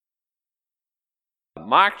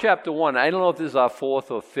Mark chapter 1, I don't know if this is our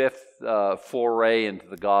fourth or fifth foray into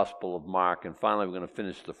the Gospel of Mark, and finally we're going to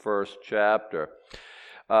finish the first chapter.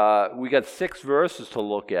 We got 6 verses to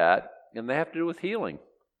look at, and they have to do with healing.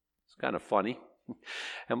 It's kind of funny.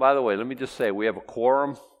 And by the way, let me just say, we have a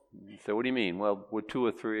quorum. You say, what do you mean? Well, we're 2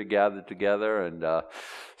 or 3 are gathered together, and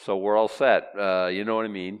so we're all set. You know what I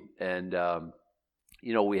mean? And,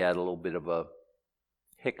 we had a little bit of a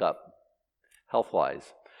hiccup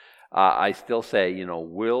health-wise. I still say,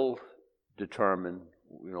 we'll determine,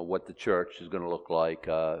 what the church is going to look like.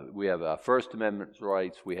 We have First Amendment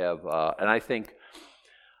rights. We have, and I think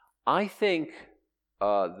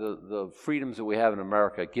the freedoms that we have in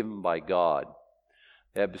America are given by God.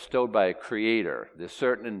 They're bestowed by a creator. They're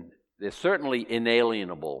certainly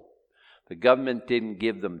inalienable. The government didn't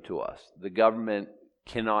give them to us. The government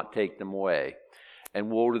cannot take them away. And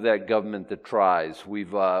woe to that government that tries. We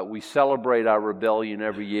celebrate our rebellion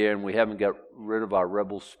every year, and we haven't got rid of our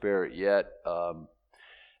rebel spirit yet.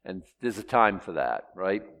 And there's a time for that,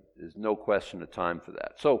 right? There's no question of time for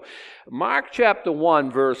that. So Mark chapter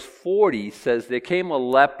 1, verse 40 says, there came a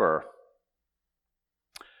leper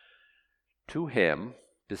to him,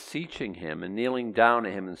 beseeching him, and kneeling down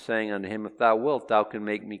to him, and saying unto him, if thou wilt, thou can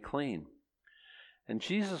make me clean. And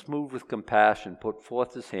Jesus, moved with compassion, put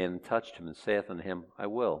forth his hand and touched him, and saith unto him, I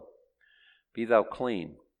will. Be thou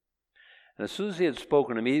clean. And as soon as he had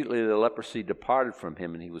spoken, immediately the leprosy departed from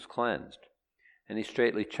him, and he was cleansed. And he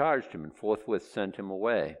straightly charged him, and forthwith sent him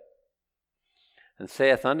away. And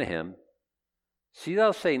saith unto him, see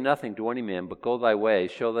thou say nothing to any man, but go thy way,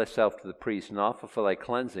 show thyself to the priest, and offer for thy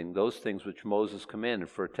cleansing those things which Moses commanded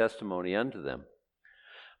for a testimony unto them.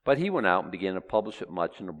 But he went out and began to publish it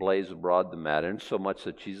much, and to blaze abroad the matter, insomuch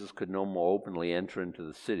that Jesus could no more openly enter into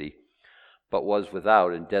the city, but was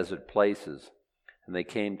without in desert places, and they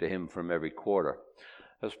came to him from every quarter.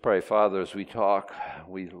 Let's pray. Father, as we talk,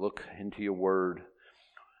 we look into your word.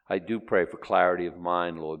 I do pray for clarity of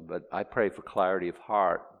mind, Lord, but I pray for clarity of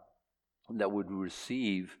heart, that would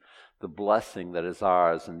receive the blessing that is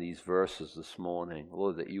ours in these verses this morning.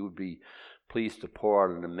 Lord, that you would be pleased to pour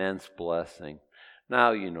out an immense blessing.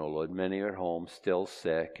 Now, Lord, many are at home still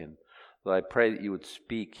sick, and Lord, I pray that you would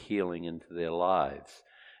speak healing into their lives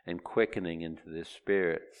and quickening into their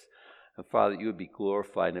spirits. And Father, that you would be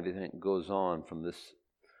glorified in everything that goes on from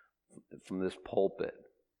this pulpit.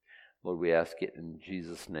 Lord, we ask it in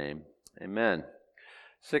Jesus' name. Amen.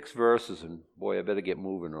 6 verses, and boy, I better get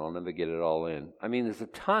moving or I'll never get it all in. I mean, there's a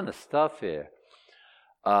ton of stuff here.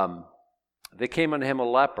 There came unto him a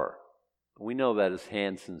leper. We know that is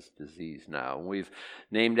Hansen's disease now. And we've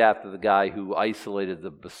named after the guy who isolated the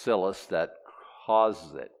bacillus that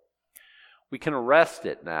causes it. We can arrest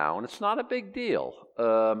it now, and it's not a big deal.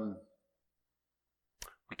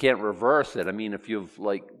 We can't reverse it. I mean, if you've,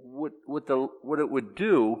 what it would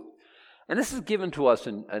do, and this is given to us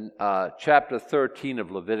in chapter 13 of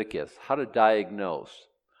Leviticus, how to diagnose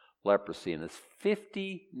leprosy. And there's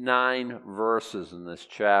 59 verses in this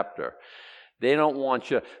chapter. They don't want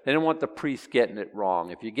the priest getting it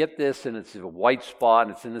wrong. If you get this and it's a white spot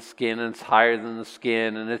and it's in the skin and it's higher than the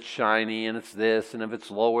skin and it's shiny and it's this, and if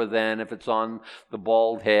it's lower than, if it's on the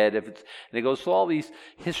bald head, and it goes through all these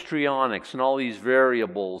histrionics and all these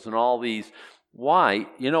variables and all these, why?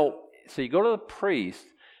 So you go to the priest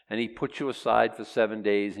and he puts you aside for 7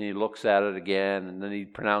 days and he looks at it again, and then he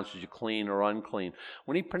pronounces you clean or unclean.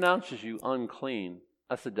 When he pronounces you unclean,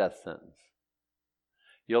 that's a death sentence.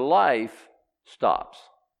 Your life stops.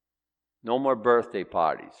 No more birthday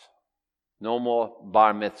parties. No more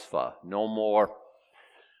bar mitzvah. No more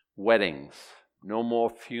weddings. No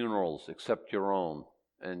more funerals except your own.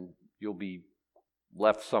 And you'll be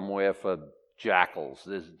left somewhere for jackals.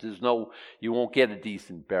 You won't get a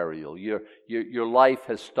decent burial. Your life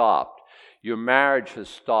has stopped. Your marriage has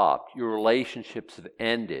stopped. Your relationships have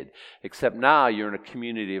ended. Except now you're in a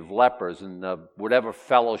community of lepers, and whatever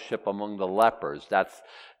fellowship among the lepers,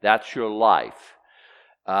 that's your life.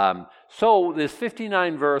 So there's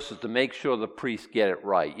 59 verses to make sure the priests get it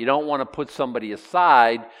right. You don't want to put somebody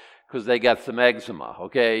aside because they got some eczema,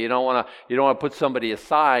 okay? You don't want to put somebody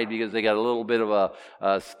aside because they got a little bit of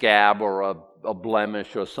a scab or a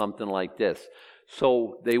blemish or something like this.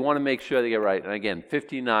 So they want to make sure they get it right. And again,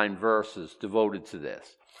 59 verses devoted to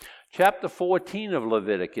this. Chapter 14 of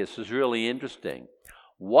Leviticus is really interesting.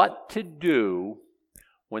 What to do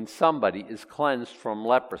when somebody is cleansed from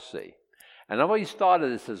leprosy. And I've always thought of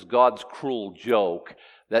this as God's cruel joke,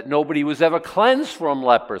 that nobody was ever cleansed from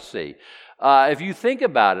leprosy. If you think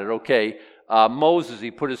about it, okay, Moses,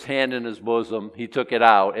 he put his hand in his bosom, he took it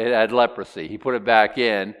out, it had leprosy. He put it back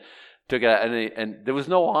in, took it out, and there was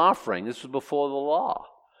no offering. This was before the law.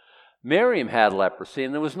 Miriam had leprosy,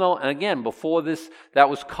 and there was no, and again, before this, that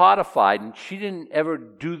was codified, and she didn't ever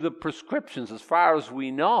do the prescriptions, as far as we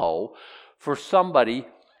know, for somebody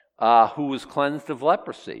who was cleansed of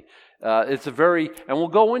leprosy. And we'll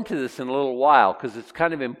go into this in a little while, because it's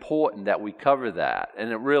kind of important that we cover that,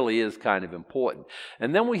 and it really is kind of important.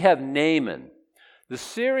 And then we have Naaman, the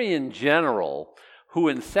Syrian general, who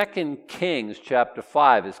in 2 Kings chapter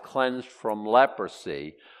 5 is cleansed from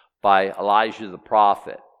leprosy by Elijah the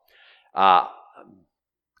prophet. Elisha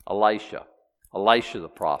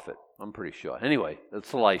the prophet, I'm pretty sure. Anyway,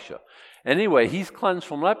 it's Elisha. Anyway, he's cleansed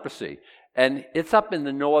from leprosy, and it's up in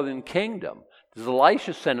the northern kingdom. Does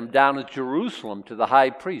Elisha send him down to Jerusalem to the high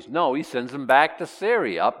priest? No, he sends him back to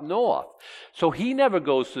Syria, up north. So he never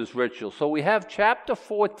goes to this ritual. So we have chapter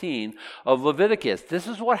 14 of Leviticus. This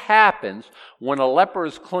is what happens when a leper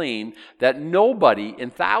is clean that nobody in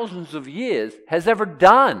thousands of years has ever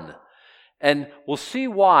done. And we'll see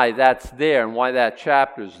why that's there and why that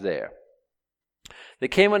chapter's there. They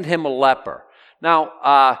came unto him a leper.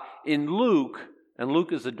 Now, in Luke, and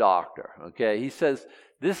Luke is a doctor, okay, he says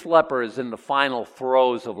this leper is in the final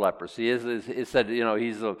throes of leprosy. He said,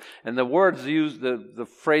 and the words used, the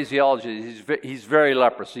phraseology, he's very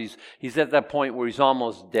leprous. He's at that point where he's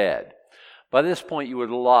almost dead. By this point, you would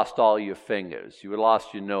have lost all your fingers. You would have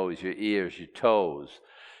lost your nose, your ears, your toes.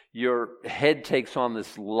 Your head takes on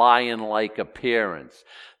this lion-like appearance.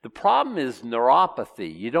 The problem is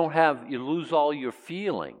neuropathy. You lose all your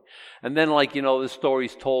feeling. And then, the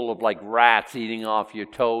story's told of rats eating off your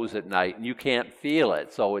toes at night, and you can't feel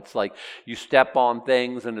it. So it's like you step on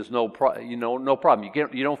things and there's no problem.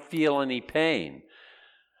 You don't feel any pain.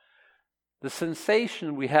 The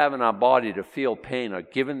sensation we have in our body to feel pain are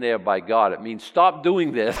given there by God. It means stop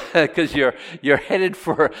doing this because you're headed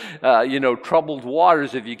for troubled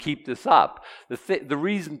waters if you keep this up. The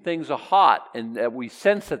reason things are hot and that we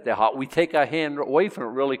sense that they're hot, we take our hand away from it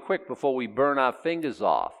really quick before we burn our fingers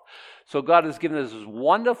off. So God has given us this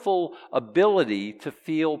wonderful ability to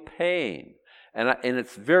feel pain, and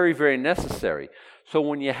it's very, very necessary. So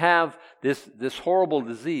when you have this horrible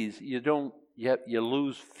disease, you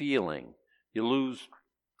lose feeling. You lose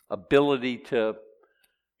ability to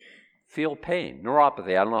feel pain, neuropathy.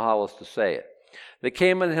 I don't know how else to say it. They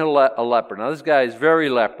came in a leper. Now, this guy is very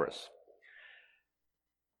leprous.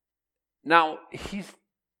 Now,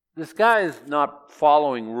 this guy is not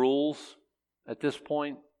following rules at this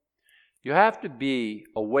point. You have to be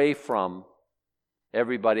away from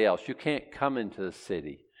everybody else. You can't come into the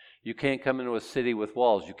city. You can't come into a city with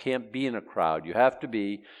walls. You can't be in a crowd. You have to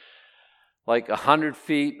be 100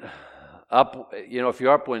 feet up. If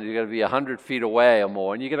you're upwind, you're going to be 100 feet away or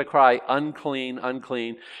more, and you're going to cry, unclean,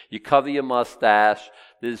 unclean. You cover your mustache.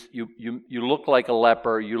 You look like a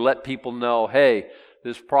leper. You let people know, hey,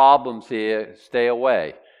 there's problems here. Stay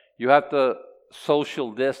away. You have to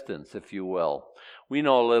social distance, if you will. We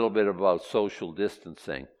know a little bit about social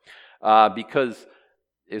distancing because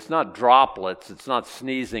it's not droplets, it's not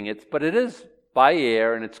sneezing, but it is by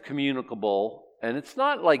air and it's communicable, and it's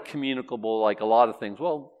not communicable like a lot of things.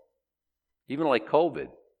 Well, even like COVID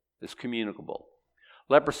is communicable.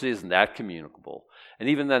 Leprosy isn't that communicable. And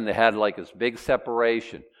even then they had this big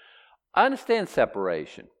separation. I understand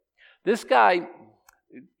separation. This guy,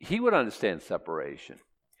 he would understand separation.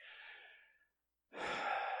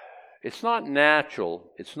 It's not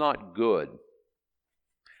natural. It's not good.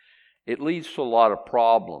 It leads to a lot of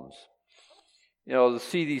problems. The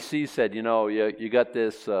CDC said, you got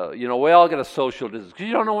this, we all got a social distance, because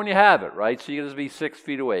you don't know when you have it, right? So you got to be 6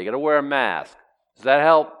 feet away. You got to wear a mask. Does that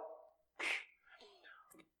help?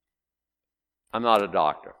 I'm not a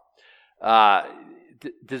doctor.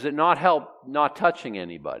 Does it not help not touching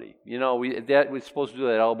anybody? We're supposed to do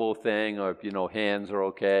that elbow thing, or hands are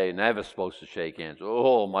okay. Never supposed to shake hands.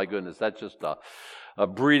 Oh my goodness, that's just a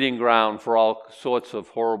breeding ground for all sorts of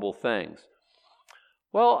horrible things.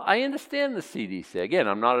 Well, I understand the CDC. Again,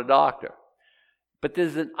 I'm not a doctor. But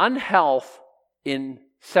there's an unhealth in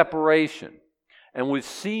separation. And we've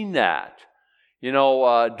seen that.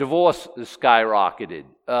 Divorce has skyrocketed.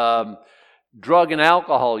 Drug and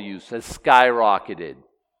alcohol use has skyrocketed.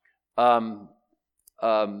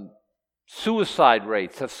 Suicide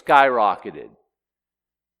rates have skyrocketed.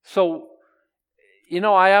 So,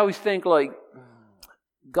 I always think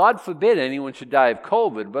God forbid anyone should die of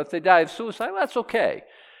COVID, but if they die of suicide, well, that's okay.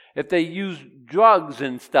 If they use drugs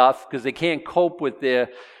and stuff because they can't cope with their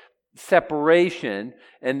separation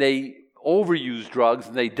and they overuse drugs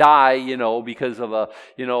and they die, because of a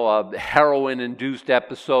heroin-induced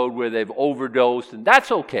episode where they've overdosed, and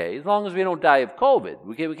that's okay as long as we don't die of COVID.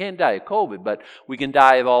 We can't die of COVID, but we can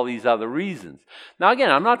die of all these other reasons. Now,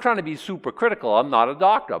 again, I'm not trying to be super critical. I'm not a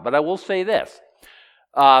doctor, but I will say this.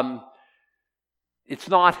 It's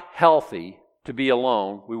not healthy to be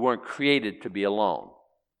alone. We weren't created to be alone.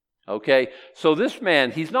 Okay? So this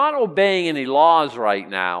man, he's not obeying any laws right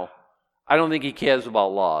now. I don't think he cares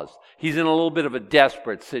about laws. He's in a little bit of a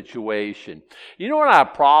desperate situation. You know what our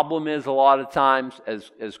problem is a lot of times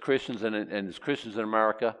as Christians and as Christians in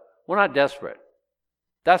America? We're not desperate.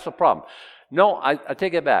 That's the problem. No, I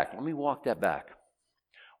take it back. Let me walk that back.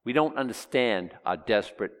 We don't understand our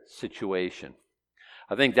desperate situation.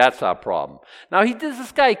 I think that's our problem. Now,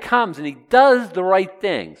 this guy comes and he does the right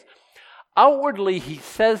things. Outwardly, he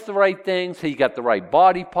says the right things. He got the right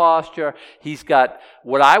body posture. He's got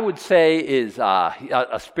what I would say is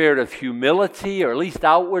a spirit of humility, or at least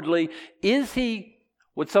outwardly. Is he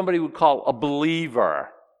what somebody would call a believer?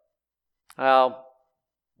 Well,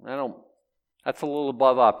 that's a little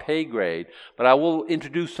above our pay grade, but I will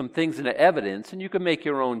introduce some things into evidence, and you can make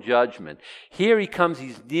your own judgment. Here he comes,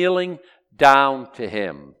 he's kneeling down to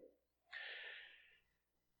him.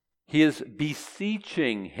 He is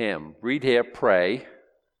beseeching him. Read here, pray.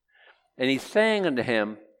 And he's saying unto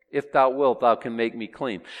him, if thou wilt, thou can make me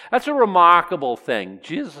clean. That's a remarkable thing.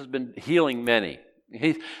 Jesus has been healing many.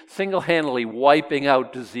 He's single-handedly wiping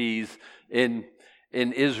out disease in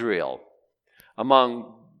Israel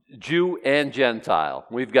among Jew and Gentile.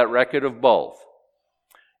 We've got record of both.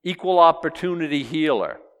 Equal opportunity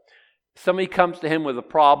healer. Somebody comes to him with a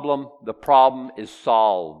problem, the problem is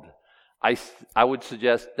solved. I would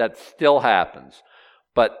suggest that still happens,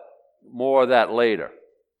 but more of that later.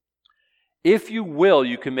 If you will,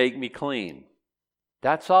 you can make me clean.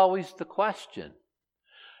 That's always the question.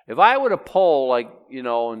 If I were to poll,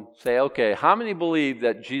 and say, okay, how many believe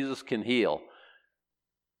that Jesus can heal?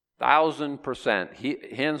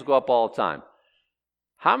 1,000%. Hands go up all the time.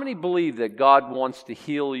 How many believe that God wants to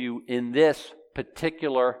heal you in this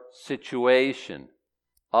particular situation?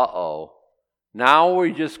 Uh-oh. Now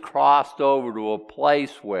we just crossed over to a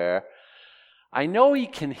place where I know he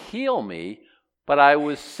can heal me, but I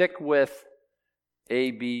was sick with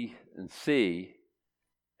A, B, and C,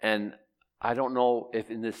 and I don't know if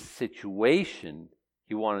in this situation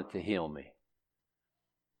he wanted to heal me.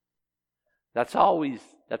 That's always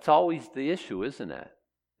the issue, isn't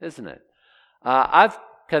it? I've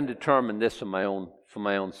kind of determined this for my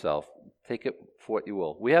own self. Take it for what you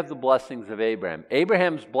will. We have the blessings of Abraham.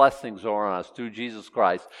 Abraham's blessings are on us through Jesus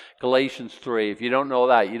Christ. Galatians 3. If you don't know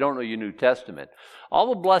that, you don't know your New Testament. All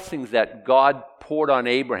the blessings that God poured on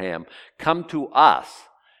Abraham come to us.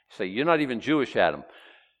 You say, you're not even Jewish, Adam.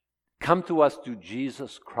 Come to us through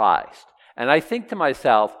Jesus Christ. And I think to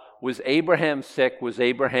myself, was Abraham sick? Was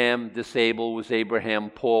Abraham disabled? Was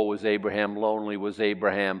Abraham poor? Was Abraham lonely? Was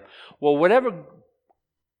Abraham... Well, whatever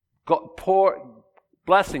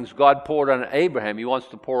blessings God poured on Abraham, he wants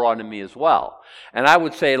to pour onto me as well. And I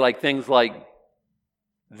would say things like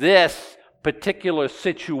this particular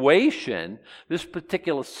situation, this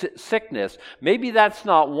particular sickness, maybe that's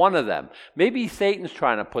not one of them. Maybe Satan's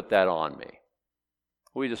trying to put that on me.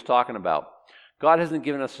 What were we just talking about? God hasn't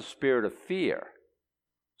given us a spirit of fear.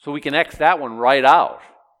 So we can X that one right out.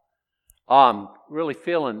 I'm really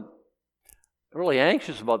feeling really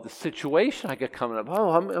anxious about the situation I got coming up.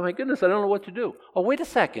 Oh, my goodness, I don't know what to do. Oh, wait a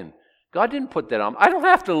second. God didn't put that on. I don't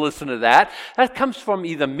have to listen to that. That comes from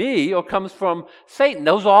either me or comes from Satan.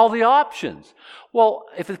 Those are all the options. Well,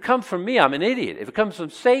 if it comes from me, I'm an idiot. If it comes from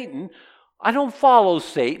Satan, I don't follow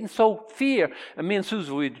Satan. So fear, and me and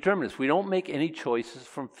Susan, we determine this. We don't make any choices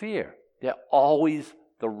from fear. They're always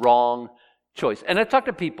the wrong choice. And I talk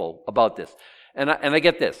to people about this, and I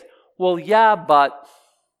get this. Well, yeah, but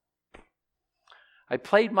I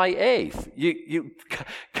played my eighth.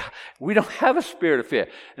 We don't have a spirit of fear.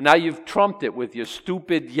 And now you've trumped it with your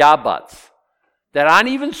stupid yeah buts that aren't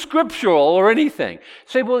even scriptural or anything.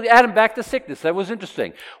 Say, well, Adam, back to sickness. That was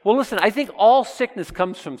interesting. Well, listen, I think all sickness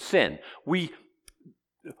comes from sin.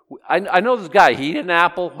 I know this guy, he ate an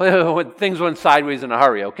apple when things went sideways in a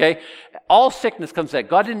hurry, okay? All sickness comes from that.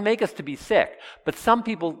 God didn't make us to be sick. But some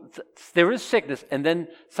people, there is sickness, and then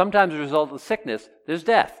sometimes as a result of sickness, there's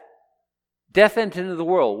death. Death entered into the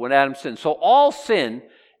world when Adam sinned. So all sickness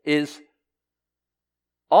is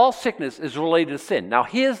related to sin. Now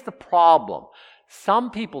here's the problem.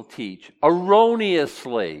 Some people teach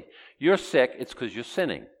erroneously, you're sick, it's because you're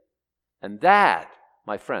sinning. And that,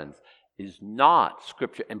 my friends, is not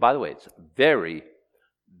Scripture. And by the way, it's very,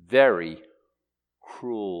 very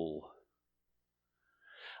cruel.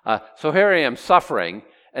 So here I am suffering,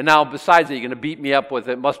 and now besides that, you're going to beat me up with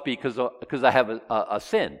it must be because I have a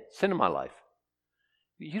sin in my life.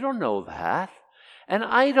 You don't know that. And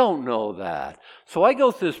I don't know that. So I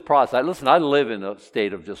go through this process. Listen, I live in a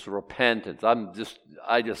state of just repentance. I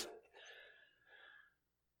just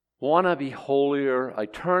want to be holier. I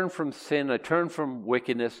turn from sin. I turn from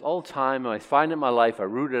wickedness all the time. And I find in my life, I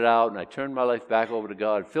root it out, and I turn my life back over to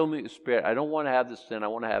God. Fill me with Spirit. I don't want to have this sin. I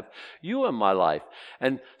want to have you in my life.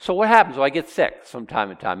 And so what happens? Well, I get sick from time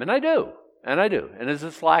to time. And I do. And is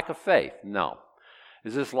this lack of faith? No.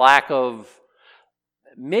 Is this lack of...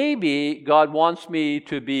 Maybe God wants me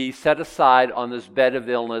to be set aside on this bed of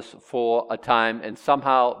illness for a time, and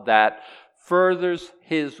somehow that furthers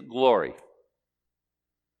His glory.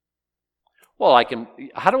 Well,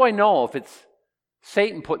 how do I know if it's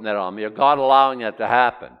Satan putting that on me or God allowing that to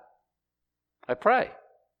happen? I pray.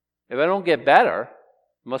 If I don't get better,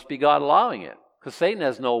 it must be God allowing it, because Satan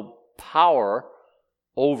has no power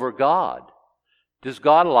over God. Does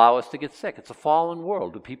God allow us to get sick? It's a fallen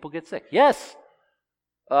world. Do people get sick? Yes.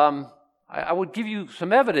 I would give you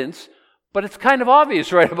some evidence, but it's kind of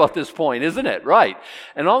obvious right about this point, isn't it? Right.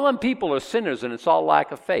 And all them people are sinners, and it's all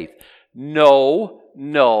lack of faith. No.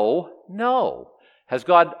 Has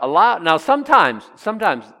God allowed... Now, sometimes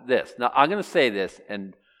this. Now, I'm going to say this,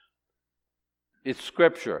 and it's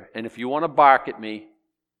Scripture. And if you want to bark at me,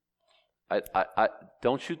 I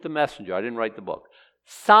don't shoot the messenger. I didn't write the book.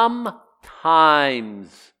 Sometimes...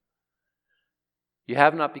 You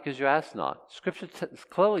have not because you ask not. Scripture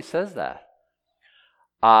clearly says that.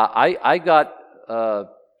 I got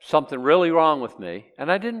something really wrong with me, and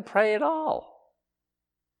I didn't pray at all.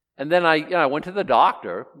 And then I went to the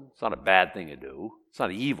doctor. It's not a bad thing to do. It's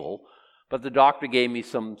not evil. But the doctor gave me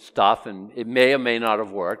some stuff, and it may or may not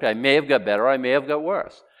have worked. I may have got better. I may have got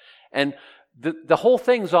worse. And the whole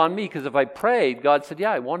thing's on me, because if I prayed, God said,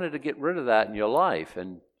 yeah, I wanted to get rid of that in your life.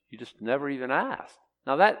 And you just never even asked.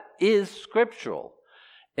 Now, that is scriptural.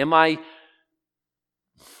 Am I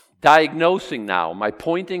diagnosing now? Am I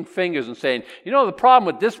pointing fingers and saying, the problem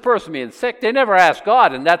with this person being sick, they never asked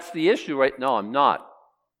God, and that's the issue, right? No, I'm not.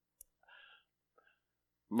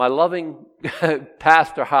 My loving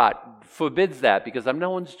pastor heart forbids that, because I'm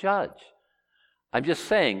no one's judge. I'm just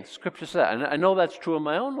saying, Scripture says, and I know that's true in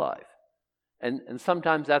my own life. And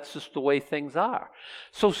sometimes that's just the way things are.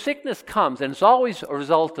 So sickness comes, and it's always a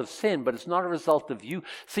result of sin, but it's not a result of you.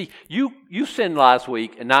 See, you sinned last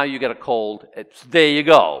week, and now you get a cold. There you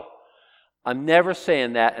go. I'm never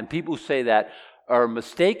saying that, and people who say that are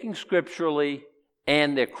mistaking scripturally,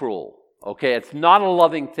 and they're cruel. Okay? It's not a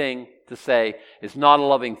loving thing to say. It's not a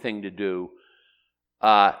loving thing to do.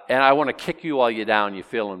 And I want to kick you while you're down, you're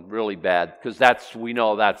feeling really bad, because we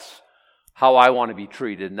know that's how I want to be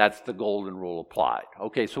treated, and that's the golden rule applied.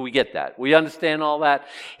 Okay, so we get that. We understand all that.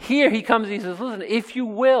 Here he comes and he says, listen, if you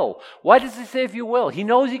will. Why does he say if you will? He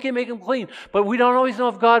knows he can make them clean, but we don't always know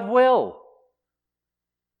if God will.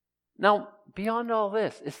 Now, beyond all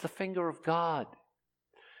this, it's the finger of God.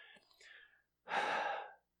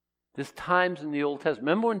 There's times in the Old Testament.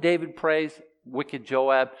 Remember when David prays, wicked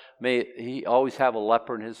Joab, may he always have a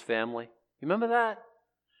leper in his family? You remember that?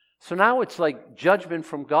 So now it's like judgment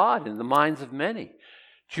from God in the minds of many.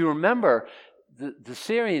 Do you remember the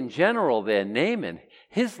Syrian general there, Naaman,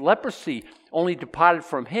 his leprosy only departed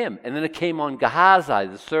from him, and then it came on Gehazi,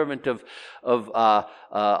 the servant of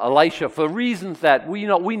Elisha, for reasons that we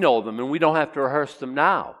know them, and we don't have to rehearse them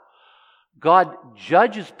now. God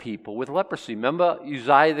judges people with leprosy. Remember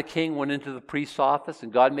Uzziah the king went into the priest's office,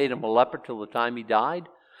 and God made him a leper till the time he died?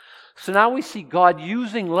 So now we see God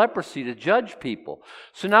using leprosy to judge people.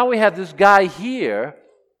 So now we have this guy here.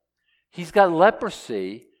 He's got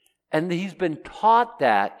leprosy, and he's been taught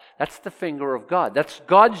that. That's the finger of God. That's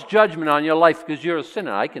God's judgment on your life because you're a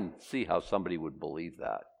sinner. I can see how somebody would believe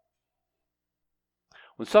that.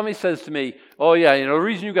 When somebody says to me, oh yeah, the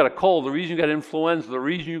reason you got a cold, the reason you got influenza, the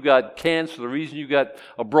reason you got cancer, the reason you got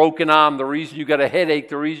a broken arm, the reason you got a headache,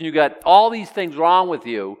 the reason you got all these things wrong with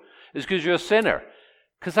you is because you're a sinner.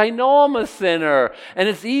 Because I know I'm a sinner, and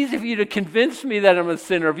it's easy for you to convince me that I'm a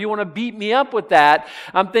sinner. If you want to beat me up with that,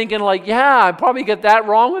 I'm thinking like, yeah, I probably get that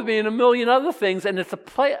wrong with me and a million other things, and it's a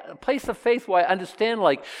place of faith where I understand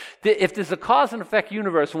like, if there's a cause and effect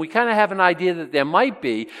universe, and we kind of have an idea that there might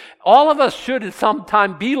be, all of us should at some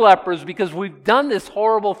time be lepers because we've done this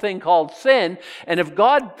horrible thing called sin, and if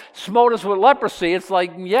God smote us with leprosy, it's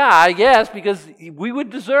like, yeah, I guess, because we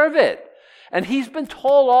would deserve it. And he's been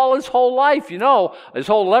told all his whole life, his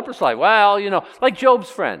whole leprous life. Well, like Job's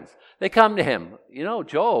friends. They come to him.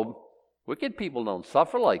 Job, wicked people don't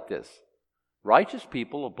suffer like this. Righteous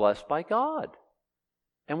people are blessed by God.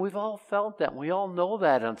 And we've all felt that. We all know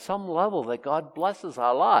that on some level, that God blesses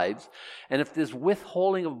our lives. And if there's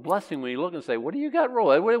withholding of blessing, when you look and say, what do you got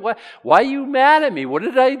wrong? Why are you mad at me? What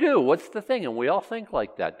did I do? What's the thing? And we all think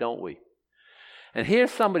like that, don't we? And here's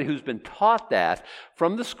somebody who's been taught that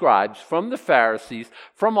from the scribes, from the Pharisees,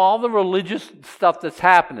 from all the religious stuff that's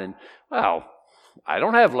happening. Well, I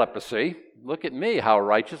don't have leprosy. Look at me, how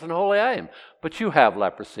righteous and holy I am. But you have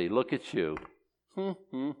leprosy. Look at you.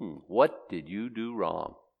 What did you do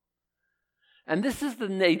wrong? And this is the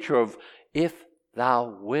nature of if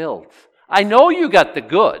thou wilt. I know you got the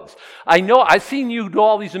goods. I know I've seen you do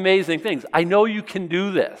all these amazing things. I know you can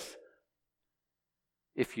do this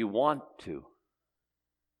if you want to.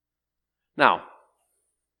 Now,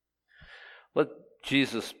 let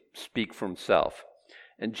Jesus speak for himself.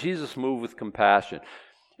 And Jesus moved with compassion.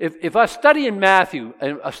 If our study in Matthew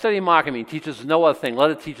and our study in Mark, teaches us no other thing,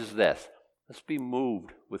 let it teach us this. Let's be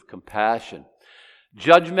moved with compassion.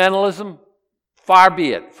 Judgmentalism, far be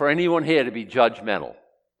it for anyone here to be judgmental.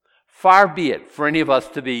 Far be it for any of us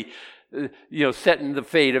to be, setting the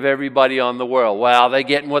fate of everybody on the world. Well, they're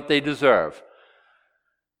getting what they deserve.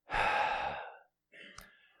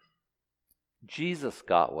 Jesus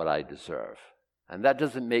got what I deserve. And that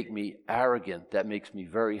doesn't make me arrogant. That makes me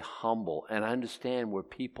very humble. And I understand where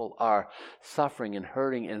people are suffering and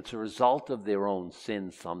hurting, and it's a result of their own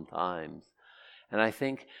sin sometimes. And I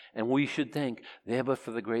think, and we should think, there but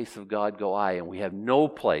for the grace of God go I. And we have no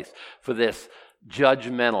place for this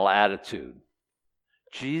judgmental attitude.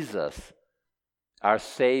 Jesus, our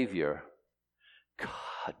Savior,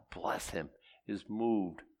 God bless him, is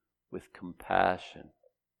moved with compassion.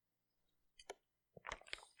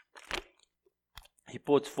 He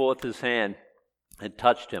puts forth his hand and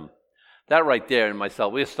touched him. That right there in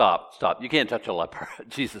myself, stop. You can't touch a leper.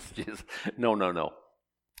 Jesus. No.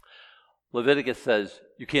 Leviticus says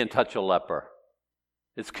you can't touch a leper.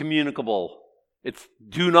 It's communicable. It's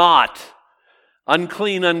do not.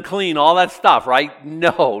 Unclean, all that stuff, right?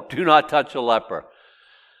 No, do not touch a leper.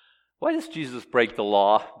 Why does Jesus break the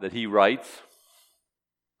law that he writes?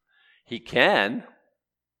 He can.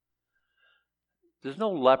 There's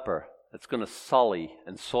no leper that's going to sully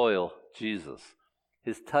and soil Jesus.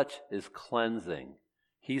 His touch is cleansing.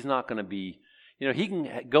 He's not going to be, he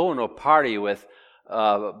can go into a party with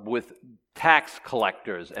tax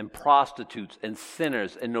collectors and prostitutes and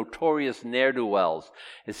sinners and notorious ne'er-do-wells.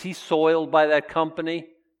 Is he soiled by that company?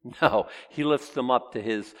 No, he lifts them up to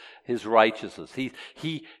his righteousness. He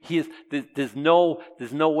is. There's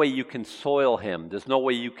no way you can soil him. There's no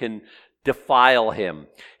way you can defile him.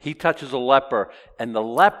 He touches a leper, and the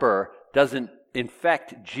leper doesn't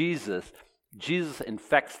infect Jesus. Jesus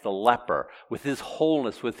infects the leper with his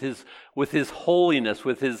wholeness, with his holiness,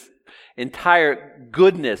 with his entire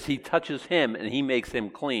goodness. He touches him and he makes him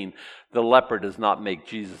clean. The leper does not make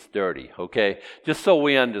Jesus dirty, okay? Just so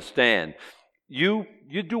we understand. You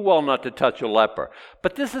do well not to touch a leper.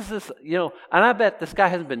 But this, and I bet this guy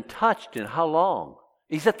hasn't been touched in how long?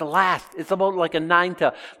 He's at the last. It's about like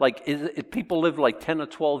people live like 10 or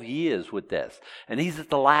 12 years with this. And he's at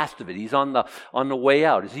the last of it. He's on the way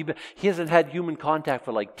out. He hasn't had human contact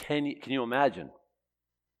for like 10 years. Can you imagine?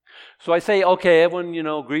 So I say, okay,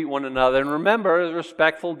 everyone, greet one another. And remember,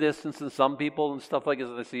 respectful distance, and some people and stuff like this,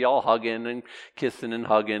 I see all hugging and kissing and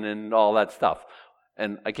hugging and all that stuff.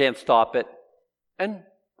 And I can't stop it. And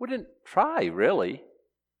wouldn't try, really.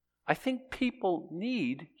 I think people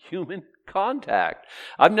need human contact.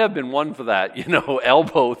 I've never been one for that,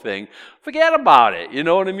 elbow thing. Forget about it. You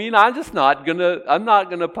know what I mean? I'm not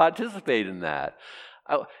gonna participate in that.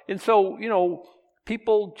 And so,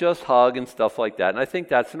 people just hug and stuff like that. And I think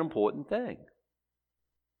that's an important thing.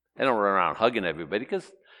 I don't run around hugging everybody because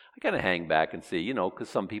I kind of hang back and see, because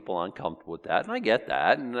some people are uncomfortable with that. And I get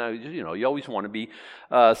that. And, you always want to be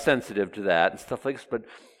sensitive to that and stuff like this. But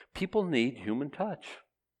people need human touch.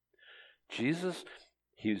 Jesus,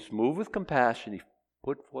 he was moved with compassion. He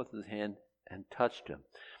put forth his hand and touched him.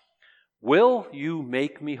 Will you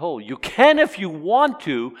make me whole? You can if you want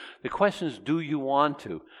to. The question is, do you want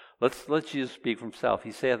to? Let's Jesus speak for himself.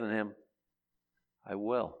 He saith unto him, I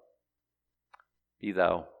will. Be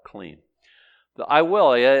thou clean. The I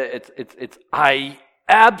will, it's I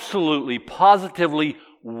absolutely, positively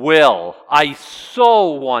will. I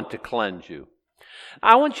so want to cleanse you.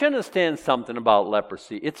 I want you to understand something about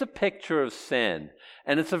leprosy. It's a picture of sin,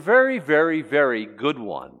 and it's a very, very, very good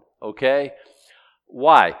one, okay?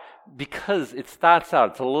 Why? Because it starts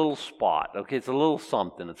out, it's a little spot, okay? It's a little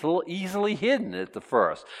something. It's a little easily hidden at the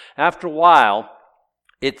first. After a while,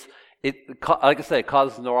 like I say, it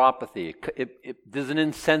causes neuropathy. There's an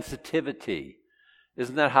insensitivity.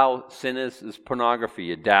 Isn't that how sin is? Is pornography,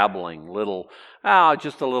 you're dabbling,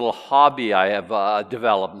 just a little hobby I have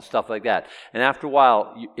developed and stuff like that. And after a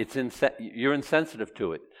while, you're insensitive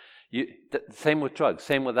to it. Same with drugs,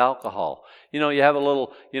 same with alcohol. You have a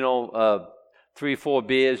little, 3 or 4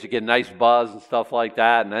 beers, you get a nice buzz and stuff like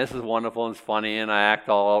that, and this is wonderful and it's funny, and I act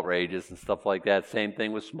all outrageous and stuff like that. Same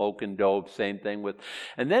thing with smoking dope, same thing with...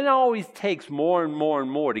 And then it always takes more and more and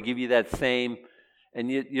more to give you that same... And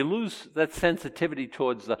you lose that sensitivity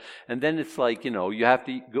towards and then it's like, you have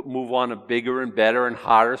to move on to bigger and better and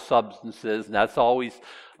hotter substances, and that's always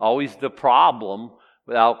the problem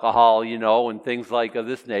with alcohol, and things like of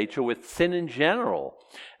this nature, with sin in general.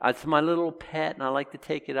 It's my little pet, and I like to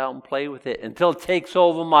take it out and play with it until it takes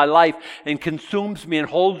over my life and consumes me and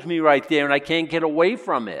holds me right there, and I can't get away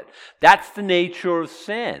from it. That's the nature of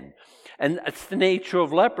sin. And it's the nature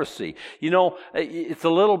of leprosy. It's a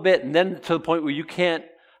little bit, and then to the point where you can't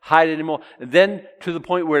hide it anymore. And then to the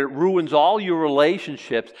point where it ruins all your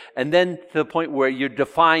relationships. And then to the point where you're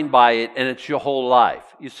defined by it, and it's your whole life.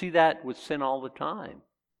 You see that with sin all the time.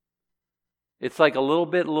 It's like a little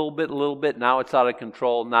bit, a little bit, a little bit. Now it's out of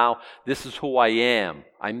control. Now this is who I am.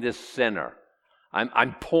 I'm this sinner.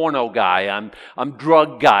 I'm porno guy, I'm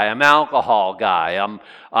drug guy, I'm alcohol guy,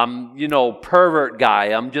 I'm pervert guy.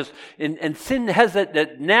 I'm just and sin has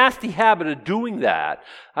that nasty habit of doing that.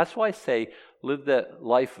 That's why I say live that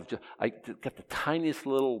life of just, I got the tiniest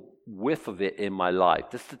little whiff of it in my life.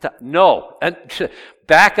 No, and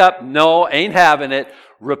back up. No, ain't having it.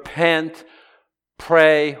 Repent,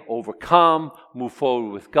 pray, overcome, move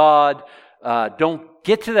forward with God. Don't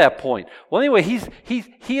get to that point. Well, anyway,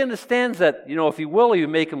 he understands that, if he will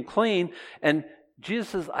make him clean. And Jesus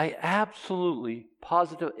says, I absolutely,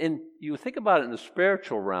 positive, and you think about it in the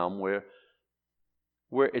spiritual realm where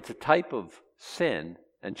it's a type of sin,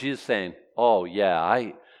 and Jesus saying, oh yeah,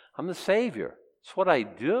 I'm the Savior. It's what I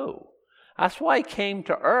do. That's why I came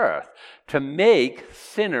to earth, to make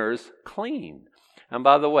sinners clean. And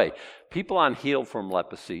by the way, people aren't healed from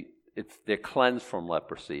leprosy. They're cleansed from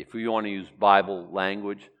leprosy, if you want to use Bible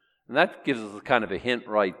language. And that gives us kind of a hint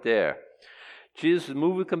right there. Jesus is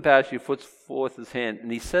moved with compassion, he puts forth his hand,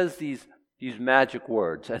 and he says these magic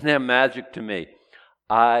words, and they're magic to me.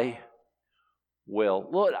 I will.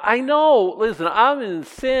 Lord, I know, listen, I'm in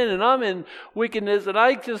sin, and I'm in wickedness, and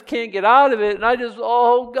I just can't get out of it, and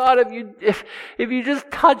oh God, if you just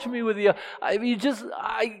touch me with your,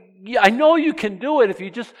 I know you can do it, if you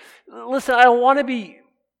just, listen, I don't want to be.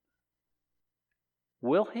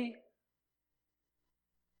 Will he?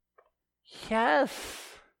 Yes.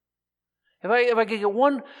 If I could get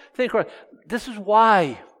one thing correct, this is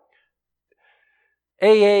why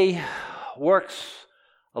AA works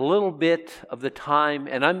a little bit of the time,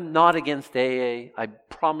 and I'm not against AA. I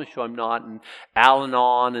promise you I'm not. And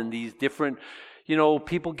Al-Anon and these different,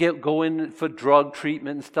 people go in for drug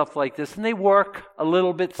treatment and stuff like this, and they work a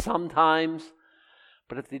little bit sometimes.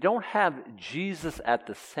 But if they don't have Jesus at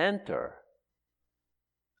the center,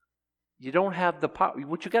 you don't have the power.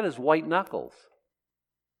 What you got is white knuckles.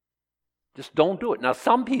 Just don't do it. Now,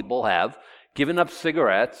 some people have given up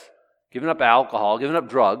cigarettes, given up alcohol, given up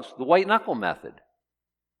drugs, the white knuckle method.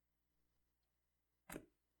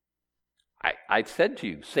 I've said to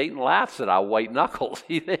you, Satan laughs at our white knuckles.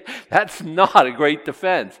 That's not a great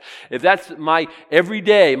defense. If that's my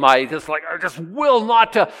everyday, I just will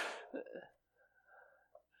not to.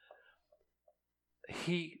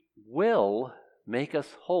 He will make us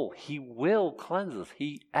whole. He will cleanse us.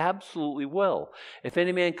 He absolutely will. If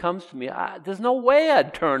any man comes to me, there's no way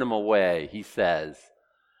I'd turn him away, he says.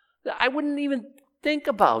 I wouldn't even think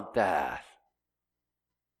about that.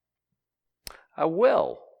 I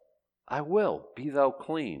will. Be thou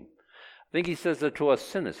clean. I think he says that to us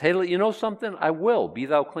sinners. Hey, you know something? I will. Be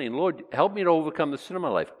thou clean. Lord, help me to overcome the sin of my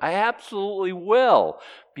life. I absolutely will.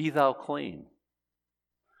 Be thou clean.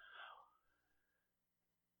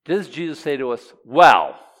 Does Jesus say to us,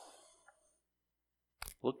 well,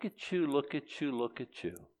 look at you, look at you, look at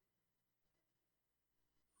you.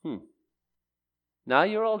 Now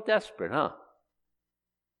you're all desperate, huh?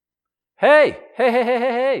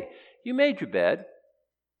 Hey, you made your bed.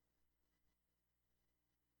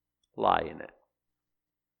 Lie in it.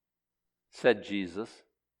 Said Jesus,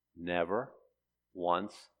 never,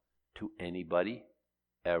 once, to anybody,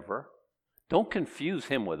 ever. Don't confuse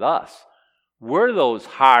him with us. We're those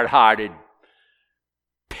hard-hearted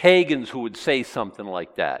pagans who would say something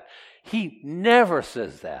like that. He never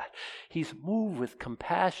says that. He's moved with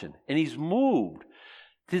compassion, and he's moved.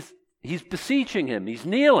 He's beseeching him. He's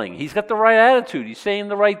kneeling. He's got the right attitude. He's saying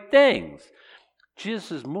the right things.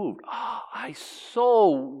 Jesus is moved. I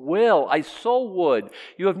so will. I so would.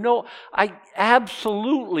 I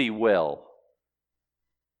absolutely will.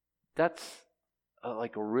 That's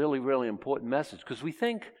like a really, really important message, because we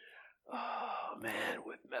think, oh man,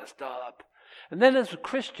 we've messed up. And then as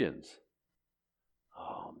Christians,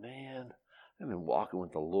 oh man, I've been walking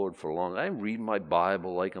with the Lord for long. I'm reading my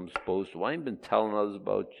Bible like I'm supposed to. I ain't been telling others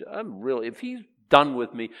about you. If He's done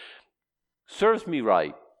with me, serves me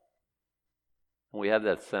right. And we have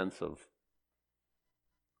that sense of,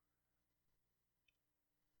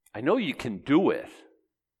 I know you can do it,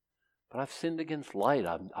 but I've sinned against light.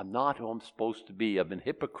 I'm not who I'm supposed to be. I've been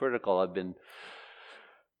hypocritical. I've been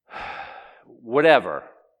whatever.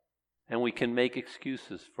 And we can make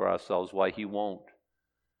excuses for ourselves why He won't.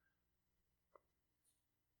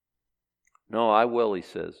 No, I will, He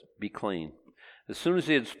says, be clean. As soon as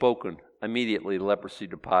He had spoken, immediately leprosy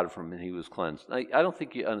departed from him and he was cleansed. I don't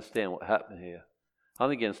think you understand what happened here. I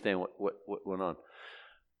don't think you understand what went on.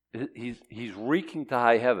 He's reeking to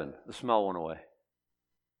high heaven. The smell went away.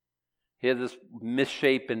 He had this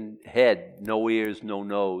misshapen head, no ears, no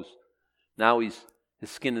nose. Now his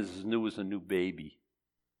skin is as new as a new baby.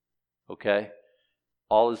 Okay?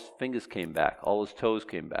 All his fingers came back. All his toes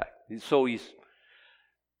came back. So he's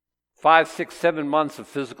 5, 6, 7 months of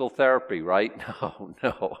physical therapy, right?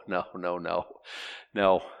 No.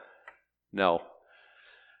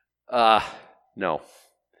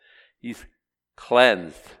 He's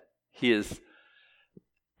cleansed. He is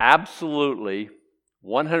absolutely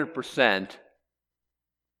 100%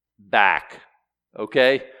 back.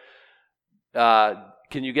 Okay?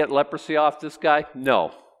 Can you get leprosy off this guy?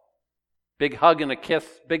 No. Big hug and a kiss,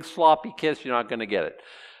 big sloppy kiss, you're not going to get it.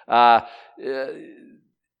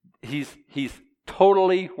 He's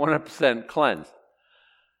totally 100% cleansed.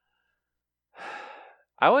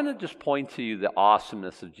 I want to just point to you the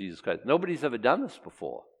awesomeness of Jesus Christ. Nobody's ever done this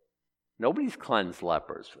before. Nobody's cleansed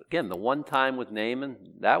lepers. Again, the one time with Naaman,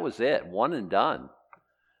 that was it, one and done.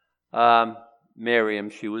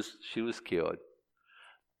 Miriam, she was cured.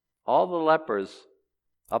 All the lepers,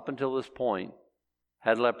 up until this point,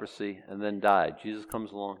 had leprosy and then died. Jesus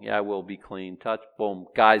comes along, yeah, I will be clean. Touch, boom,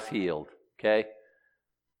 guy's healed. Okay?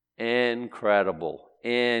 Incredible.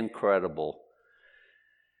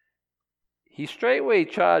 He straightway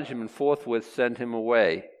charged him and forthwith sent him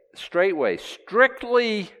away. Straightway,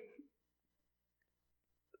 strictly.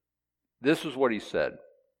 This is what he said.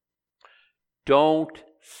 Don't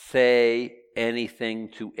say anything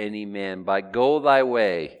to any man, but go thy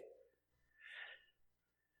way.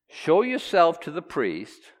 Show yourself to the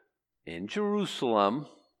priest in Jerusalem,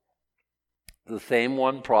 the same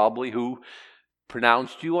one probably who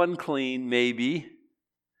pronounced you unclean, maybe,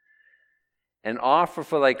 and offer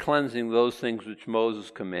for thy cleansing those things which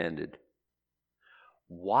Moses commanded.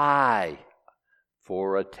 Why?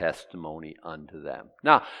 For a testimony unto them.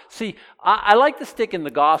 Now, see, I like to stick in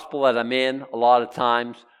the gospel that I'm in a lot of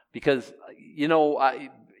times because, you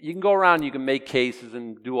can go around, you can make cases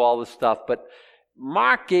and do all this stuff, but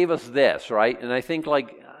Mark gave us this, right? And I think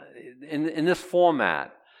in this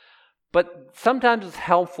format. But sometimes it's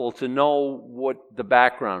helpful to know what the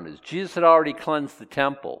background is. Jesus had already cleansed the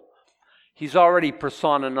temple. He's already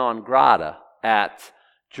persona non grata at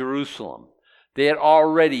Jerusalem. He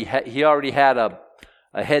already had a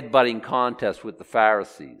headbutting contest with the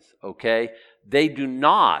Pharisees, okay? They do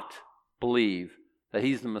not believe that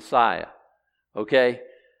he's the Messiah, okay?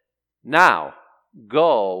 Now,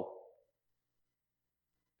 go,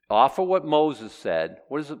 offer what Moses said.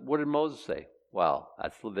 What did Moses say? Well,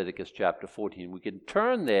 that's Leviticus chapter 14. We can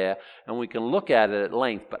turn there and we can look at it at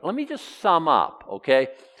length, but let me just sum up, okay?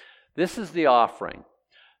 This is the offering.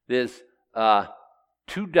 There's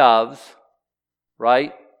 2 doves,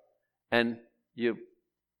 right? And you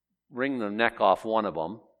wring the neck off one of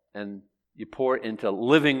them, and you pour it into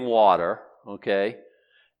living water, okay?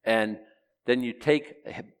 And then you take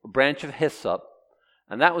a branch of hyssop,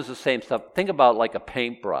 and that was the same stuff. Think about like a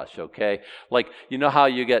paintbrush, okay? Like, you know how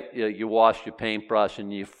you wash your paintbrush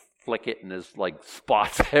and you flick it and there's like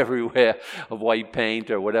spots everywhere of white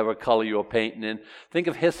paint or whatever color you're painting in. Think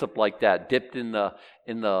of hyssop like that, dipped in the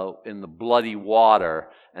bloody water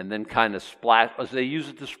and then kind of splash. As they use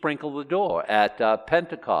it to sprinkle the door at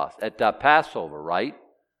Pentecost, at Passover, right?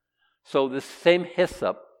 So this same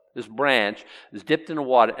hyssop, this branch, is dipped in the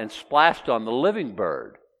water and splashed on the living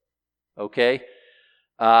bird, okay?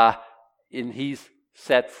 And he's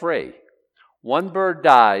set free. One bird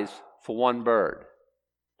dies for one bird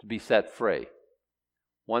to be set free.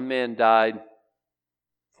 One man died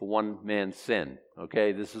for one man's sin.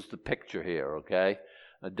 Okay, this is the picture here. Okay,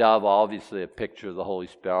 A dove, obviously a picture of the Holy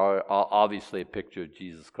Spirit, obviously a picture of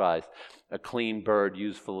Jesus Christ. A clean bird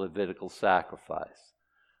used for Levitical sacrifice.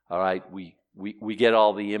 All right, we get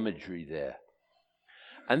all the imagery there.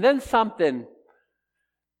 And then something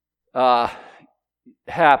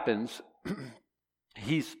happens.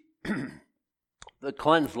 The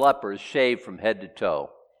cleansed leper is shaved from head to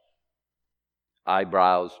toe.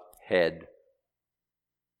 Eyebrows, head,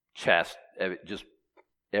 chest, just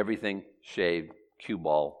everything shaved, cue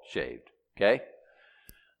ball shaved. Okay?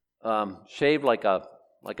 Shaved like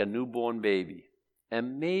a newborn baby.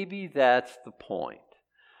 And maybe that's the point.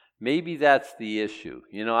 Maybe that's the issue.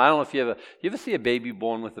 I don't know if you ever see a baby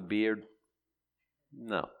born with a beard?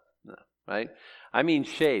 No, right? I mean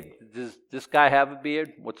shaved. Does this guy have a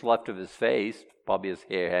beard? What's left of his face? Probably his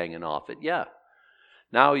hair hanging off it. Yeah.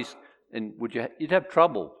 Now you'd have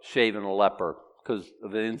trouble shaving a leper because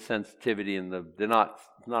of the insensitivity and they're not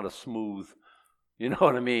a smooth, you know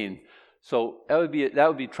what I mean? So that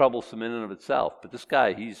would be troublesome in and of itself. But this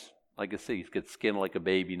guy, he's, like I say, he's got skin like a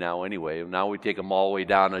baby now anyway. Now we take him all the way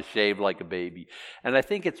down and shave like a baby. And I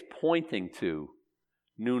think it's pointing to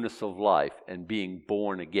newness of life and being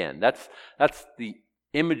born again. That's the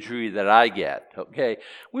imagery that I get, okay?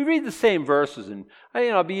 We read the same verses, and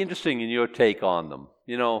it'll be interesting in your take on them.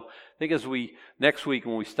 I think as next week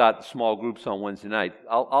when we start the small groups on Wednesday night,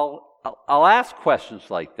 I'll ask questions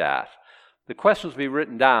like that. The questions will be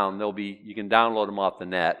written down. You can download them off the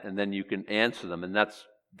net, and then you can answer them, and that's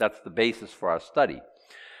the basis for our study.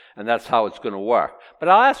 And that's how it's going to work. But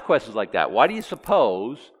I'll ask questions like that. Why do you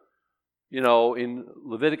suppose, in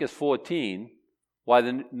Leviticus 14, why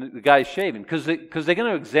the guy's shaving? Because they're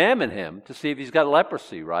going to examine him to see if he's got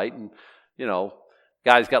leprosy, right? And,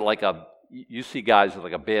 guy's got you see guys with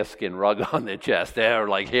like a bearskin rug on their chest. They're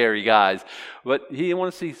like hairy guys. But he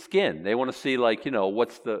want to see skin. They want to see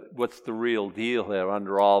what's the real deal here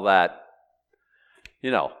under all that,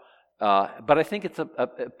 But I think it's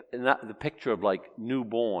the picture of like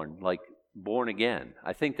newborn, like born again.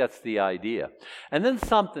 I think that's the idea. And then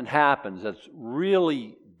something happens that's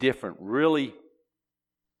really different, really,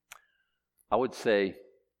 I would say,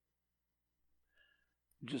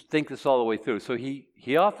 just think this all the way through. So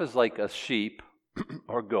he offers like a sheep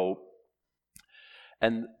or goat,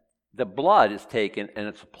 and the blood is taken and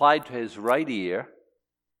it's applied to his right ear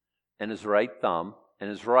and his right thumb and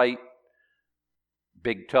his right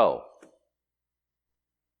big toe.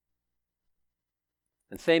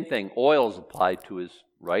 And same thing, oil is applied to his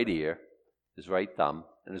right ear, his right thumb,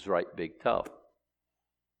 and his right big toe.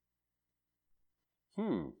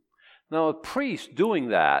 Now a priest doing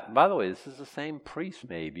that, by the way, this is the same priest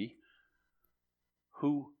maybe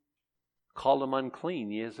who called him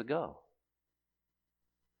unclean years ago.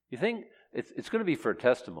 You think, it's going to be for a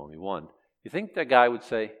testimony, one. You think that guy would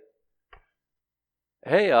say,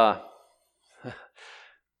 hey,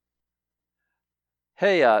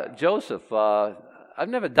 Joseph, I've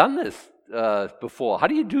never done this before. How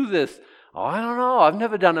do you do this? Oh, I don't know. I've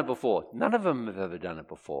never done it before. None of them have ever done it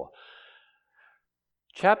before.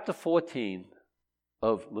 Chapter 14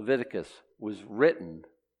 of Leviticus was written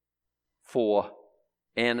for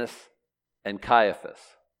Annas and Caiaphas.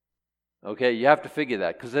 Okay, you have to figure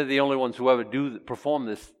that because they're the only ones who ever perform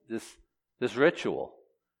this ritual.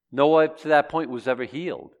 No one up to that point was ever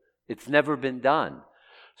healed. It's never been done.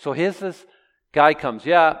 So here's this guy comes,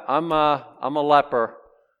 I'm a leper,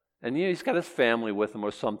 and he's got his family with him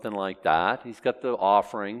or something like that. He's got the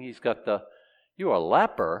offering. He's got you're a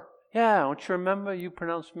leper? Yeah, don't you remember you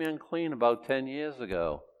pronounced me unclean about 10 years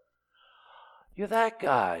ago? You're that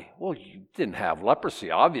guy. Well, you didn't have leprosy,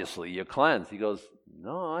 obviously. You're cleansed. He goes,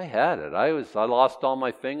 no, I had it. I lost all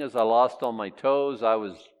my fingers. I lost all my toes. I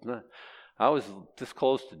was this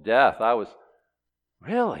close to death.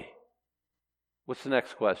 Really? What's the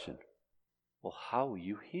next question? Well, how were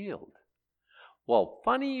you healed? Well,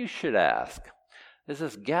 funny you should ask. There's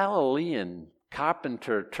this Galilean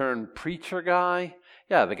carpenter turned preacher guy.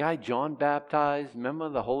 Yeah, the guy John baptized. Remember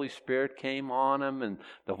the Holy Spirit came on him and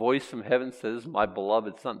the voice from heaven says, my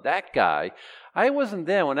beloved son. That guy, I wasn't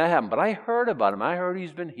there when that happened, but I heard about him. I heard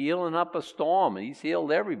he's been healing up a storm and he's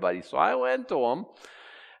healed everybody. So I went to him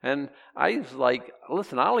and I was like,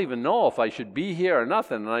 listen, I don't even know if I should be here or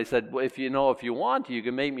nothing. And I said, well, if you want to, you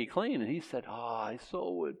can make me clean. And he said, I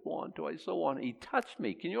so would want to. I so want to. He touched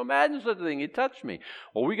me. Can you imagine such a thing? He touched me.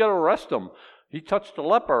 Well, we got to arrest him. He touched a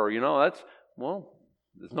leper.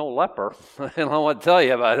 There's no leper. I don't know what to tell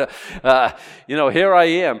you about it. Here I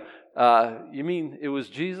am. You mean it was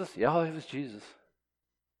Jesus? Yeah, it was Jesus.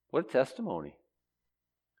 What a testimony.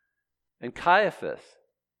 And Caiaphas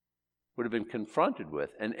would have been confronted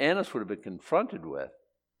with, and Annas would have been confronted with.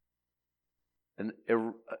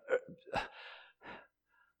 an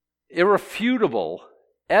irrefutable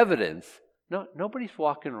evidence. No, nobody's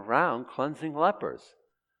walking around cleansing lepers.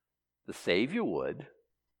 The Savior would,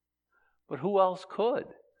 but who else could?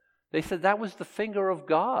 They said that was the finger of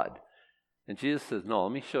God. And Jesus says, no,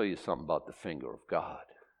 let me show you something about the finger of God.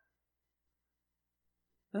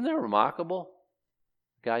 Isn't that remarkable?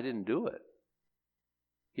 The guy didn't do it.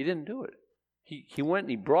 He didn't do it. He went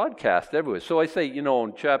and he broadcast everywhere. So I say,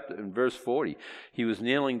 in verse 40, he was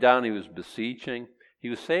kneeling down, he was beseeching, he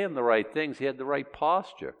was saying the right things, he had the right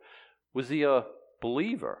posture. Was he a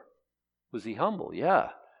believer? Was he humble? Yeah.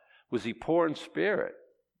 Was he poor in spirit?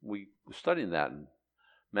 We were studying that in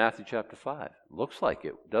Matthew chapter 5. Looks like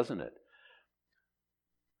it, doesn't it?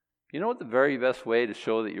 You know what the very best way to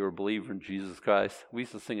show that you're a believer in Jesus Christ? We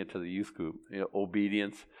used to sing it to the youth group,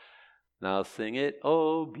 obedience. Now sing it,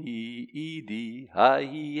 O-B-E-D-I-E-N-C-E.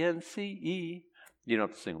 You don't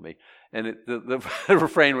have to sing with me. And the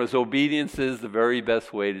refrain was, obedience is the very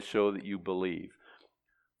best way to show that you believe.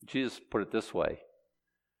 Jesus put it this way,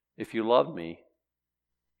 if you love me,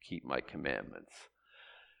 keep my commandments.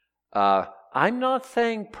 I'm not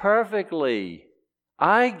saying perfectly.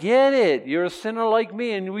 I get it. You're a sinner like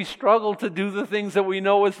me, and we struggle to do the things that we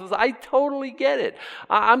know. I totally get it.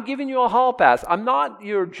 I'm giving you a hall pass. I'm not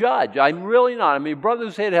your judge. I'm really not. I mean,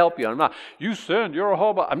 brother's here to help you. I'm not. You sinned. You're a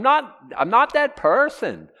hall pass. I'm not that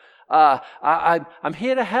person. I'm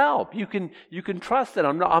here to help. You can trust it.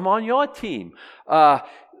 I'm on your team.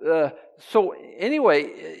 So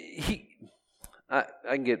anyway, I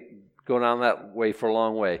can go down that way for a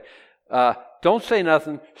long way. Don't say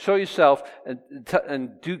nothing. Show yourself and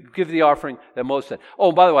give the offering that Moses said.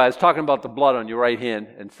 Oh, by the way, I was talking about the blood on your right hand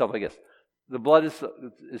and stuff like this. The blood is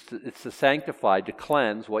to sanctify, to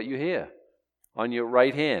cleanse what you hear on your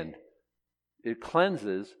right hand. It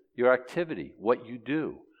cleanses your activity, what you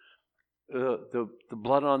do. The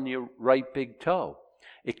blood on your right big toe.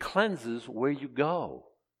 It cleanses where you go.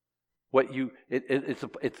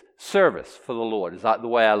 It's service for the Lord is the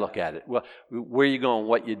way I look at it. Well, where you going,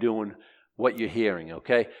 what you're doing, what you're hearing,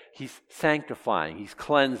 okay? He's sanctifying, he's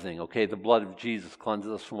cleansing, okay? The blood of Jesus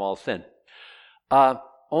cleanses us from all sin.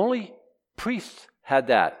 Only priests had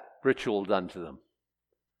that ritual done to them.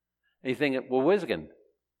 And you think, well, where's it again?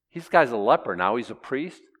 This guy's a leper now, he's a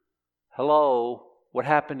priest. Hello, what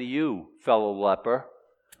happened to you, fellow leper?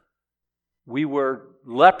 We were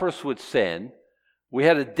leprous with sin. We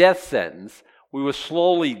had a death sentence. We were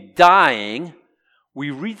slowly dying. We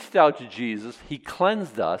reached out to Jesus. He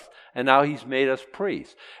cleansed us, and now he's made us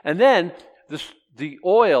priests. And then the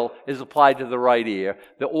oil is applied to the right ear.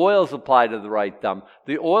 The oil is applied to the right thumb.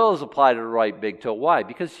 The oil is applied to the right big toe. Why?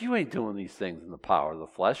 Because you ain't doing these things in the power of the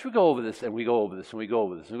flesh. We go over this, and we go over this, and we go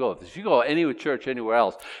over this, and we go over this. If you go any church anywhere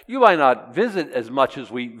else, you might not visit as much as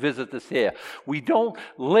we visit this here. We don't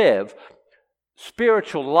live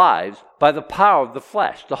spiritual lives by the power of the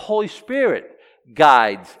flesh. The Holy Spirit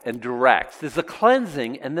guides and directs. There's a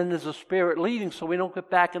cleansing, and then there's a Spirit leading, so we don't get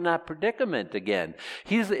back in that predicament again.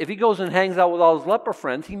 If he goes and hangs out with all his leper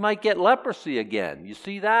friends, he might get leprosy again. You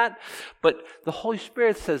see that? But the Holy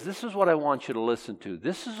Spirit says, this is what I want you to listen to.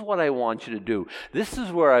 This is what I want you to do. This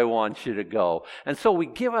is where I want you to go. And so we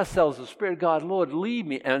give ourselves the Spirit of God, Lord, lead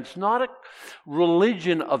me. And it's not a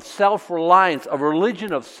religion of self-reliance, a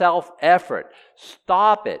religion of self-effort.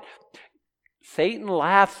 Stop it. Satan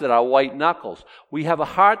laughs at our white knuckles. We have a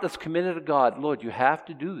heart that's committed to God. Lord, you have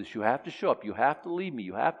to do this. You have to show up. You have to lead me.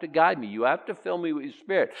 You have to guide me. You have to fill me with your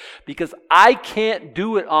Spirit. Because I can't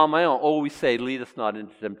do it on my own. Oh, we say, lead us not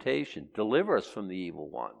into temptation. Deliver us from the evil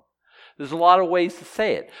one. There's a lot of ways to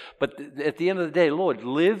say it. But at the end of the day, Lord,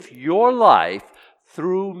 live your life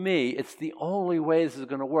through me. It's the only way this is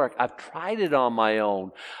going to work. I've tried it on my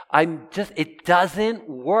own. It doesn't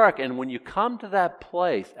work. And when you come to that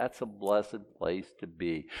place, that's a blessed place to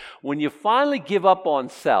be. When you finally give up on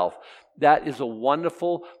self, that is a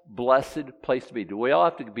wonderful, blessed place to be. Do we all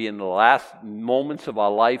have to be in the last moments of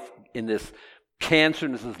our life in this cancer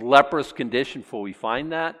and this leprous condition before we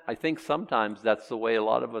find that? I think sometimes that's the way a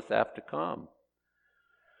lot of us have to come.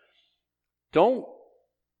 Don't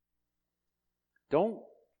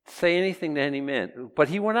say anything to any man. But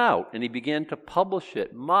he went out and he began to publish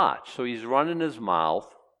it much. So he's running his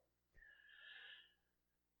mouth.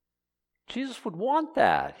 Jesus would want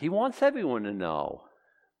that. He wants everyone to know.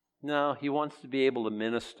 No, he wants to be able to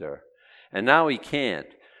minister. And now he can't.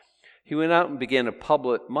 He went out and began to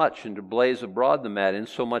publish much and to blaze abroad the matter,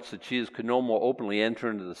 insomuch that Jesus could no more openly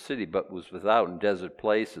enter into the city, but was without in desert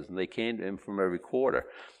places. And they came to him from every quarter.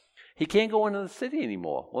 He can't go into the city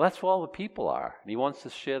anymore. Well, that's where all the people are. And he wants to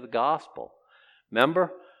share the gospel.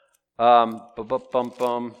 Remember?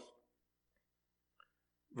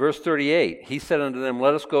 Verse 38, he said unto them,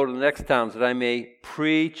 let us go to the next towns, that I may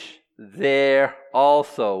preach there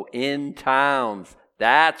also, in towns.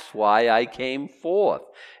 That's why I came forth.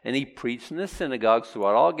 And he preached in the synagogues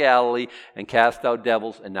throughout all Galilee and cast out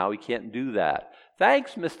devils, and now he can't do that.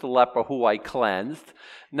 Thanks, Mr. Leper, who I cleansed.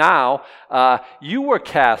 Now, you were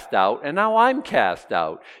cast out, and now I'm cast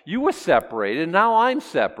out. You were separated, and now I'm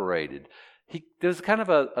separated. There's kind of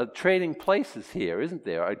a trading places here, isn't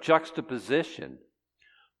there? A juxtaposition.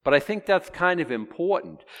 But I think that's kind of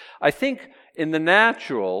important. I think in the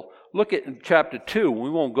natural, look at chapter 2. We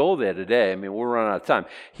won't go there today. I mean, we're running out of time.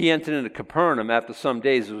 He entered into Capernaum. After some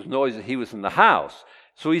days, there was noise that he was in the house.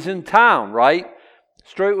 So he's in town, right?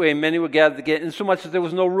 Straightway many were gathered together, insomuch that there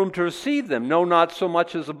was no room to receive them, no, not so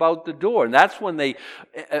much as about the door. And that's when they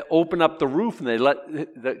open up the roof and they let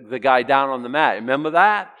the guy down on the mat. Remember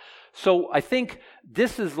that? So I think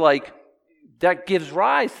this is like, that gives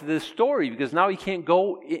rise to this story, because now he can't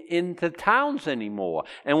go into towns anymore.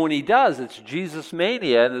 And when he does, it's Jesus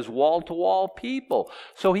mania and there's wall-to-wall people.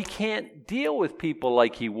 So he can't deal with people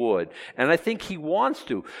like he would. And I think he wants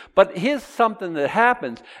to. But here's something that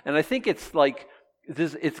happens, and I think it's like,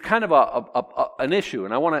 it's kind of an issue,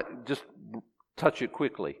 and I want to just touch it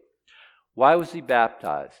quickly. Why was he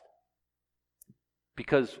baptized?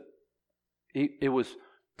 Because it was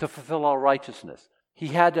to fulfill all righteousness. He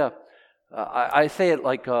had to, I say it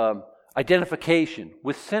like identification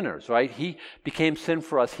with sinners, right? He became sin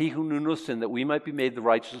for us, he who knew no sin, that we might be made the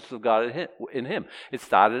righteousness of God in him. It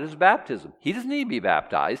started as baptism. He doesn't need to be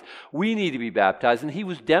baptized. We need to be baptized, and he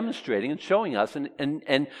was demonstrating and showing us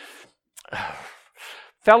and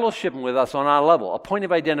fellowshipping with us on our level, a point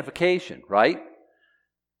of identification, right?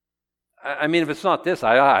 I mean, if it's not this,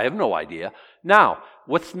 I have no idea. Now,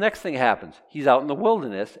 what's the next thing happens? He's out in the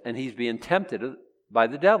wilderness, and he's being tempted by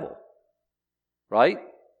the devil, right?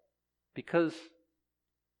 Because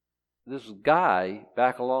this guy,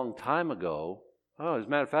 back a long time ago, as a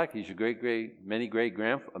matter of fact, he's your many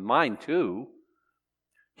great-grandfather, mine too,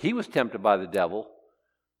 he was tempted by the devil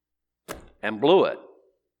and blew it.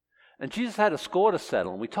 And Jesus had a score to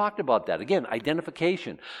settle, and we talked about that. Again,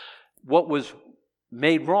 identification. What was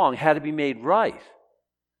made wrong had to be made right.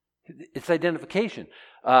 It's identification.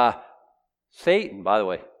 Satan, by the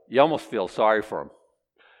way, you almost feel sorry for him.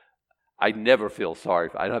 I never feel sorry.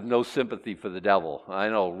 I have no sympathy for the devil. I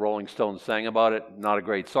know Rolling Stones sang about it. Not a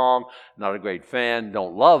great song. Not a great fan.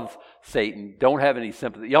 Don't love Satan. Don't have any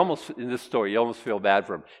sympathy. In this story, you almost feel bad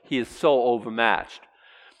for him. He is so overmatched.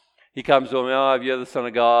 He comes to him, if you're the Son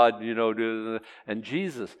of God, and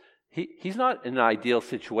Jesus, he's not in an ideal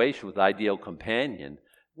situation with an ideal companion.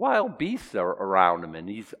 Wild beasts are around him, and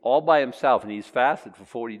he's all by himself, and he's fasted for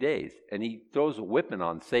 40 days. And he throws a whipping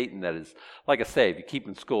on Satan that is, like I say, if you keep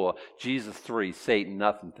in score, Jesus 3, Satan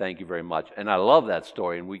nothing, thank you very much. And I love that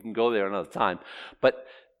story, and we can go there another time. But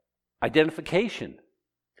identification.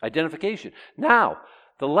 Now,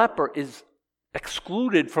 the leper is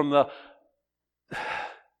excluded from the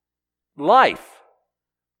life,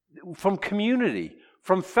 from community,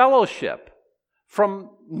 from fellowship, from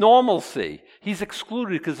normalcy. He's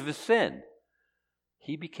excluded because of his sin.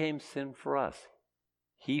 He became sin for us.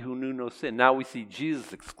 He who knew no sin. Now we see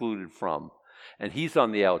Jesus excluded from, and he's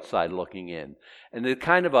on the outside looking in. And it's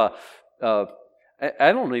kind of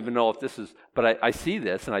I don't even know if this is, but I see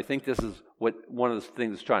this, and I think this is what one of the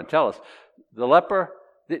things it's trying to tell us. The leper,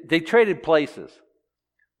 they traded places.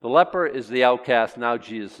 The leper is the outcast. Now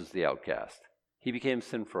Jesus is the outcast. He became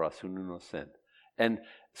sin for us who knew no sin. And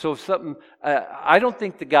so I don't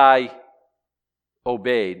think the guy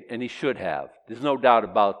obeyed, and he should have. There's no doubt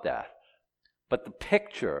about that. But the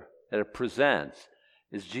picture that it presents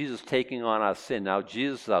is Jesus taking on our sin. Now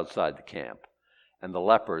Jesus is outside the camp, and the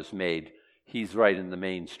leper is made, he's right in the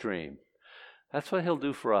mainstream. That's what he'll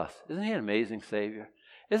do for us. Isn't he an amazing Savior?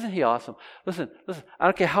 Isn't he awesome? Listen, I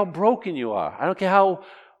don't care how broken you are. I don't care how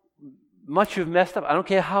much you've messed up. I don't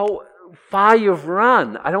care how far you've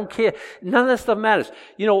run. I don't care. None of that stuff matters.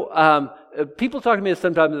 People talk to me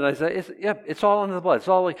sometimes, and I say, it's all under the blood. It's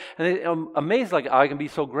all like, and I'm amazed, like, I can be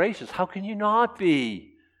so gracious. How can you not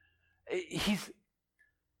be? He's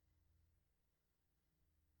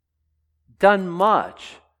done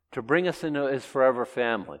much to bring us into his forever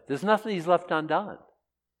family. There's nothing he's left undone.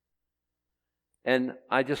 And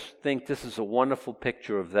I just think this is a wonderful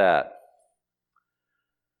picture of that.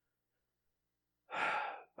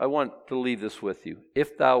 I want to leave this with you.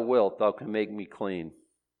 If thou wilt, thou can make me clean.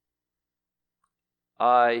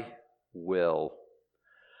 I will.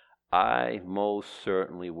 I most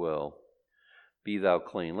certainly will. Be thou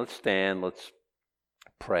clean. Let's stand, let's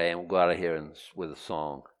pray, and we'll go out of here with a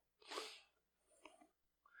song.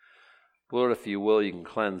 Lord, if you will, you can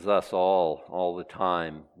cleanse us all the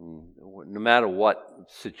time, no matter what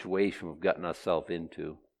situation we've gotten ourselves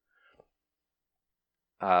into.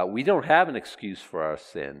 We don't have an excuse for our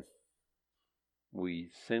sin. We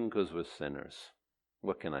sin because we're sinners.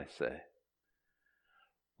 What can I say?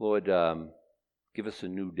 Lord, give us a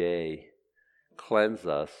new day. Cleanse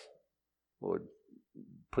us. Lord,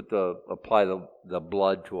 apply the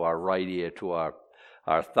blood to our right ear, to our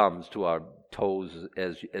thumbs, to our toes,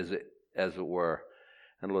 as it were.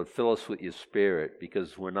 And Lord, fill us with your Spirit,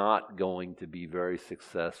 because we're not going to be very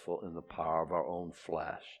successful in the power of our own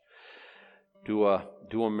flesh. Do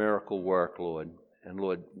a miracle work, Lord. And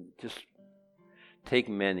Lord, just take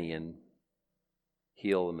many and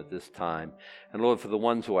heal them at this time. And Lord, for the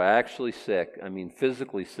ones who are actually sick,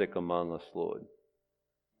 physically sick among us, Lord,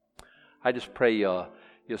 I just pray your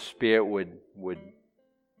Spirit would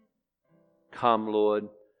come, Lord.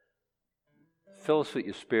 Fill us with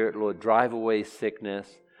your Spirit, Lord. Drive away sickness.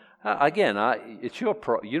 Again, it's you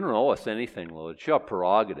don't owe us anything, Lord. It's your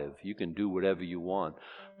prerogative. You can do whatever you want.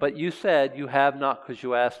 But you said you have not because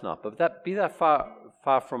you ask not. But be that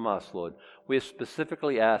far from us, Lord. We are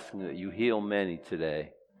specifically asking that you heal many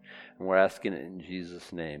today. And we're asking it in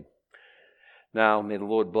Jesus' name. Now, may the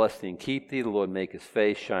Lord bless thee and keep thee. The Lord make his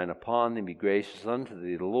face shine upon thee and be gracious unto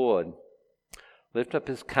thee. The Lord lift up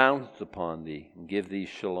his countenance upon thee and give thee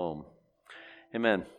shalom. Amen.